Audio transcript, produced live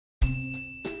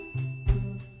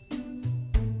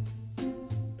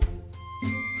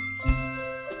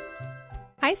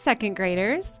Hi, second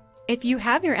graders! If you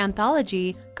have your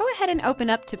anthology, go ahead and open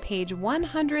up to page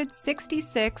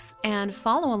 166 and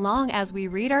follow along as we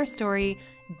read our story,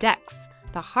 Dex,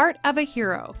 The Heart of a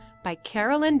Hero, by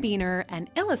Carolyn Beaner and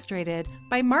illustrated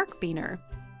by Mark Beaner.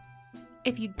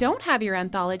 If you don't have your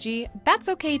anthology, that's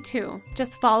okay too.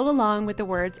 Just follow along with the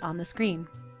words on the screen.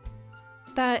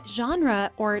 The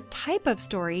genre or type of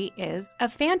story is a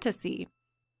fantasy.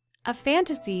 A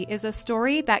fantasy is a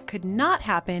story that could not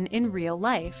happen in real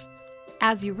life.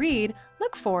 As you read,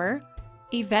 look for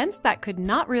events that could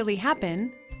not really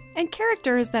happen and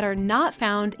characters that are not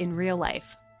found in real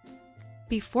life.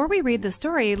 Before we read the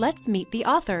story, let's meet the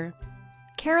author,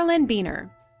 Carolyn Beaner.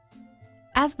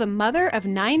 As the mother of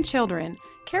 9 children,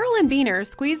 Carolyn Beaner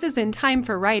squeezes in time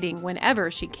for writing whenever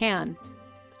she can.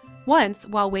 Once,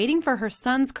 while waiting for her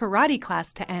son's karate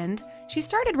class to end, she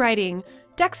started writing,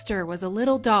 "Dexter was a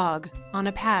little dog," on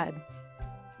a pad.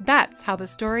 That's how the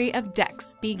story of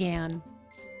Dex began.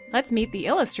 Let's meet the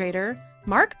illustrator,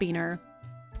 Mark Beaner.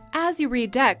 As you read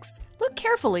Dex, look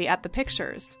carefully at the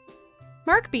pictures.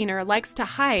 Mark Beaner likes to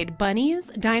hide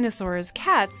bunnies, dinosaurs,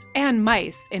 cats, and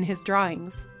mice in his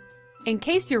drawings. In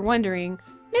case you're wondering,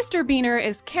 Mr. Beaner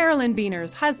is Carolyn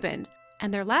Beaner's husband,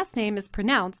 and their last name is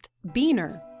pronounced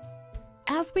Beaner.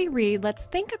 As we read, let's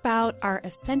think about our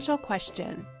essential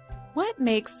question. What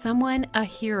makes someone a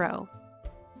hero?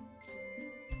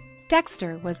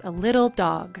 Dexter was a little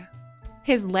dog.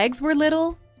 His legs were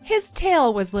little, his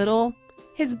tail was little,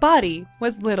 his body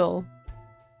was little.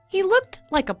 He looked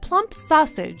like a plump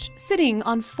sausage sitting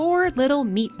on 4 little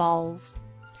meatballs.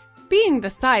 Being the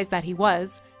size that he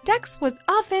was, Dex was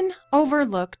often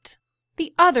overlooked.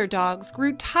 The other dogs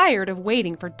grew tired of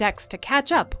waiting for Dex to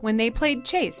catch up when they played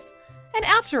chase, and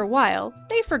after a while,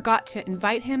 they forgot to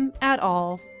invite him at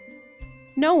all.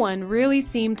 No one really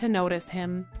seemed to notice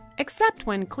him, except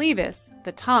when Clevis,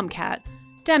 the tomcat,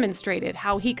 demonstrated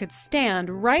how he could stand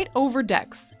right over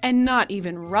Dex and not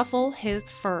even ruffle his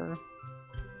fur.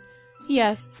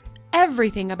 Yes,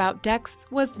 everything about Dex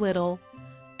was little,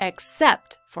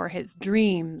 except for his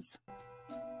dreams.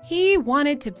 He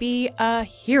wanted to be a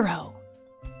hero.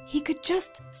 He could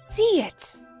just see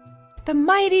it. The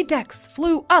mighty Dex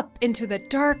flew up into the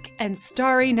dark and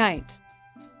starry night.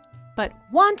 But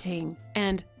wanting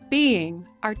and being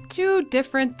are 2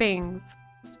 different things.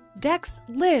 Dex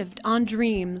lived on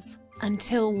dreams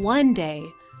until one day,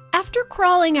 after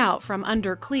crawling out from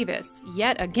under Clevis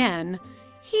yet again,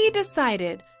 he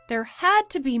decided there had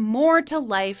to be more to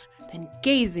life than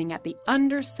gazing at the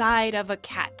underside of a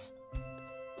cat.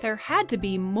 There had to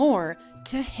be more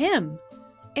to him.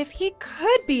 If he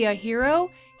could be a hero,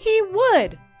 he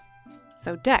would.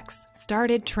 So Dex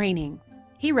started training.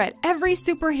 He read every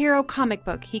superhero comic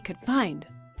book he could find.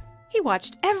 He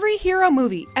watched every hero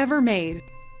movie ever made.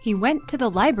 He went to the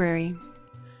library.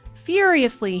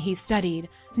 Furiously he studied,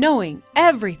 knowing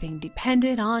everything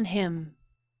depended on him.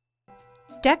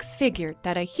 Dex figured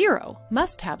that a hero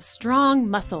must have strong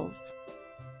muscles.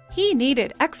 He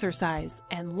needed exercise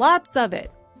and lots of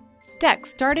it.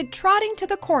 Dex started trotting to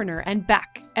the corner and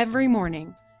back every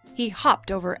morning. He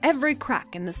hopped over every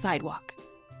crack in the sidewalk.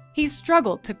 He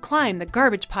struggled to climb the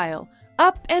garbage pile,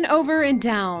 up and over and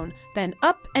down, then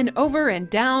up and over and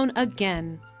down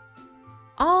again.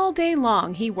 All day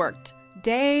long he worked,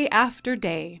 day after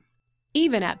day.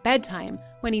 Even at bedtime,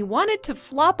 when he wanted to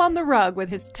flop on the rug with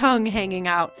his tongue hanging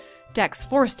out, Dex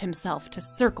forced himself to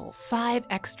circle 5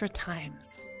 extra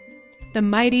times. The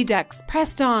mighty Dex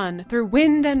pressed on through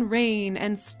wind and rain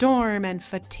and storm and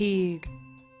fatigue.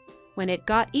 When it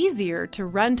got easier to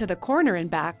run to the corner and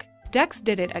back, Dex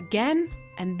did it again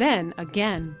and then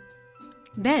again.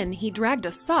 Then he dragged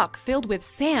a sock filled with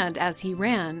sand as he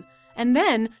ran, and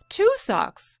then 2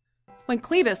 socks. When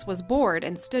Clevis was bored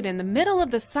and stood in the middle of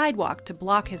the sidewalk to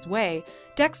block his way,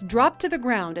 Dex dropped to the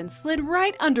ground and slid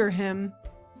right under him.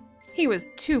 He was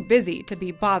too busy to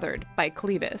be bothered by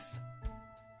Clevis.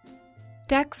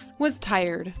 Dex was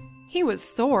tired. He was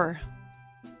sore.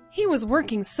 He was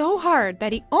working so hard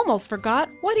that he almost forgot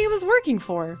what he was working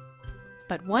for.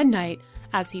 But one night,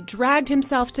 as he dragged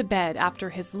himself to bed after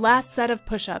his last set of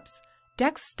push-ups,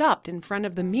 Dex stopped in front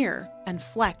of the mirror and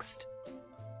flexed.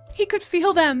 He could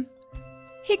feel them.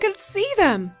 He could see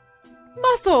them.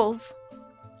 Muscles!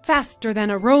 Faster than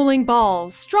a rolling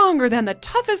ball, stronger than the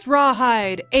toughest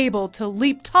rawhide, able to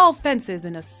leap tall fences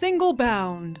in a single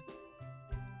bound.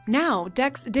 Now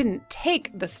Dex didn't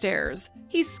take the stairs,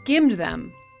 he skimmed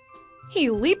them. He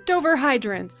leaped over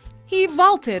hydrants. He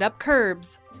vaulted up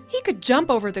curbs. He could jump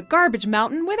over the garbage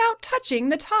mountain without touching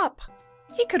the top.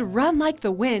 He could run like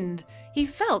the wind. He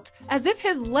felt as if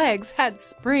his legs had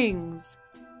springs.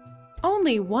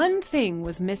 Only one thing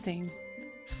was missing: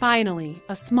 Finally,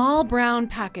 a small brown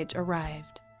package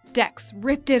arrived. Dex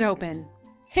ripped it open.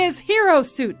 His hero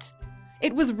suit!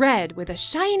 It was red with a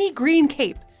shiny green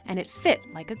cape, and it fit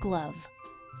like a glove.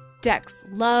 Dex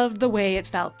loved the way it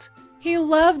felt. He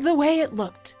loved the way it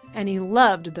looked, and he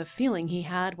loved the feeling he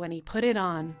had when he put it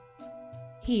on.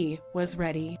 He was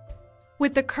ready.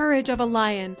 With the courage of a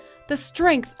lion, the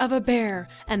strength of a bear,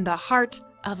 and the heart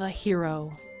of a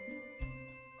hero.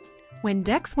 When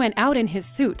Dex went out in his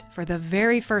suit for the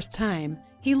very first time,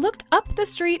 he looked up the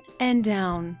street and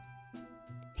down.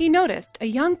 He noticed a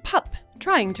young pup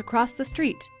trying to cross the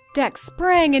street. Dex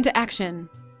sprang into action.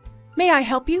 "May I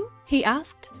help you?" he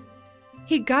asked.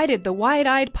 He guided the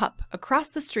wide-eyed pup across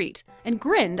the street and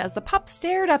grinned as the pup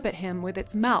stared up at him with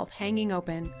its mouth hanging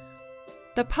open.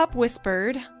 The pup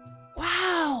whispered,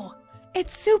 "Wow,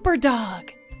 it's Super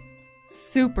Dog!"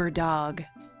 Super Dog.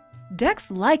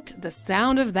 Dex liked the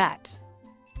sound of that.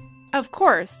 Of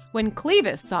course, when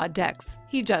Clevis saw Dex,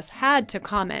 he just had to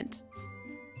comment,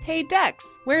 "Hey Dex,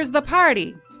 where's the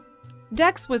party?"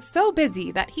 Dex was so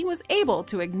busy that he was able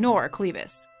to ignore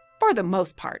Clevis, for the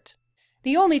most part.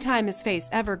 The only time his face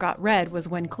ever got red was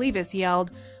when Clevis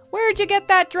yelled, "Where'd you get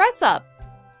that dress up?"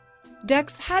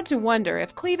 Dex had to wonder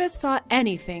if Clevis saw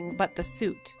anything but the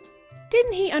suit.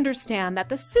 Didn't he understand that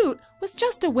the suit was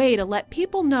just a way to let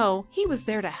people know he was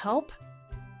there to help?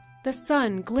 The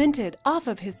sun glinted off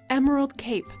of his emerald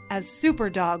cape as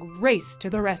Superdog raced to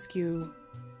the rescue.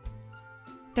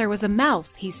 There was a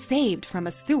mouse he saved from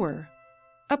a sewer.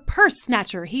 A purse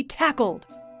snatcher he tackled.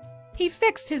 He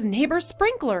fixed his neighbor's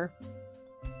sprinkler.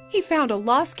 He found a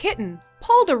lost kitten,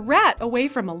 pulled a rat away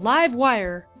from a live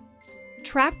wire,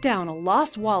 tracked down a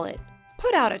lost wallet,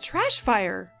 put out a trash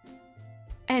fire,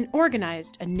 and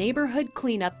organized a neighborhood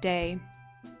cleanup day.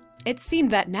 It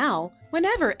seemed that now,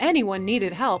 whenever anyone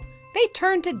needed help, they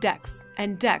turned to Dex,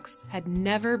 and Dex had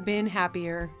never been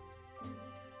happier.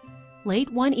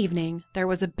 Late one evening, there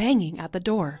was a banging at the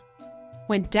door.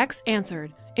 When Dex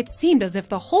answered, it seemed as if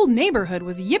the whole neighborhood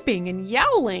was yipping and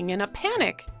yowling in a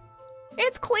panic.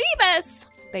 "It's Clevis!"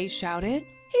 they shouted.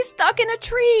 "He's stuck in a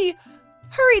tree!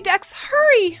 Hurry, Dex,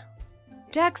 hurry!"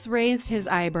 Dex raised his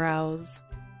eyebrows.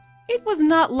 It was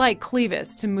not like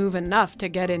Clevis to move enough to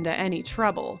get into any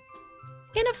trouble.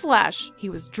 In a flash, he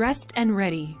was dressed and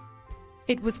ready.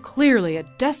 It was clearly a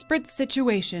desperate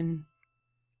situation.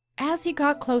 As he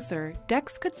got closer,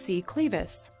 Dex could see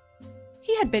Clevis.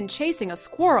 He had been chasing a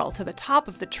squirrel to the top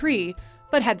of the tree,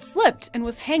 but had slipped and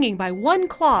was hanging by one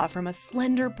claw from a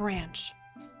slender branch.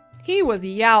 He was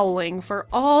yowling for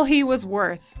all he was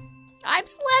worth. "I'm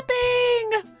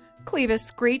slipping!" Clevis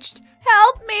screeched.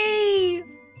 "Help me!"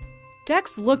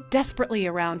 Dex looked desperately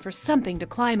around for something to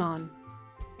climb on.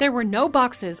 There were no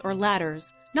boxes or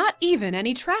ladders, not even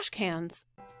any trash cans.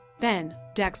 Then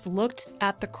Dex looked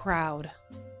at the crowd.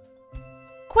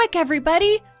 "Quick,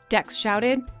 everybody!" Dex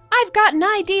shouted. "I've got an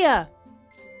idea!"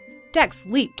 Dex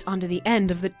leaped onto the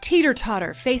end of the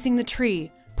teeter-totter facing the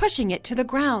tree, pushing it to the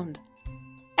ground.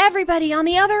 "Everybody on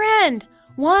the other end!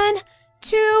 1,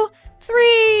 2,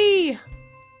 3!"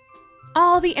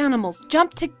 All the animals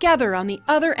jumped together on the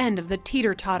other end of the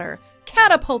teeter-totter,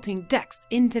 catapulting Dex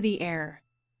into the air.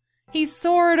 He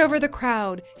soared over the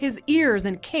crowd, his ears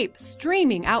and cape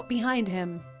streaming out behind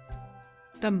him.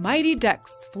 The mighty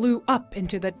Dex flew up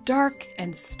into the dark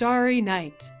and starry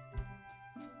night.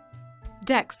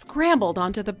 Dex scrambled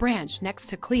onto the branch next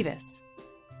to Clevis.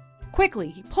 Quickly,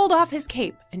 he pulled off his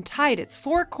cape and tied its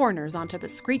 4 corners onto the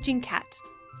screeching cat.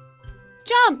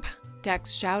 "Jump!"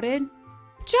 Dex shouted.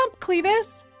 "Jump,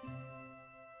 Clevis!"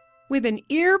 With an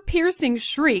ear-piercing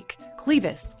shriek,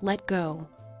 Clevis let go.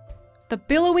 The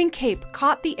billowing cape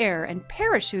caught the air and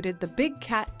parachuted the big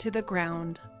cat to the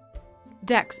ground.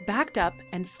 Dex backed up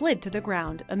and slid to the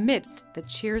ground amidst the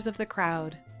cheers of the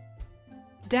crowd.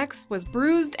 Dex was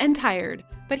bruised and tired,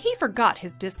 but he forgot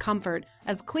his discomfort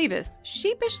as Clevis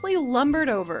sheepishly lumbered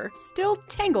over, still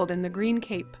tangled in the green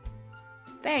cape.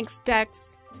 "Thanks, Dex.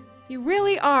 You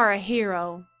really are a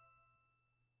hero."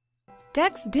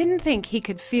 Dex didn't think he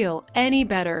could feel any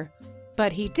better,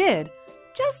 but he did,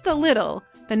 just a little,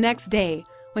 the next day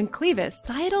when Clevis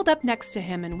sidled up next to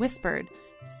him and whispered,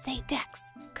 "Say, Dex,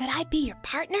 could I be your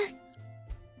partner?"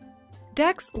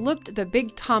 Dex looked the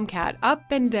big tomcat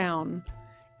up and down.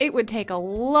 It would take a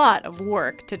lot of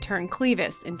work to turn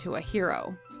Clevis into a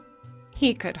hero.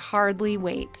 He could hardly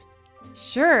wait.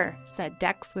 "Sure," said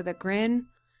Dex with a grin.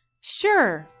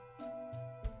 "Sure."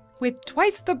 With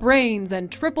twice the brains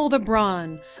and triple the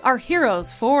brawn, our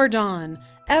heroes forge on,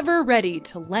 ever ready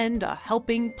to lend a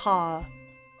helping paw.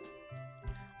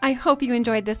 I hope you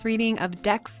enjoyed this reading of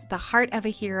Dex, the Heart of a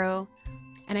Hero,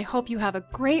 and I hope you have a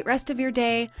great rest of your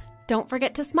day. Don't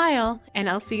forget to smile, and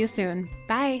I'll see you soon.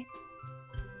 Bye.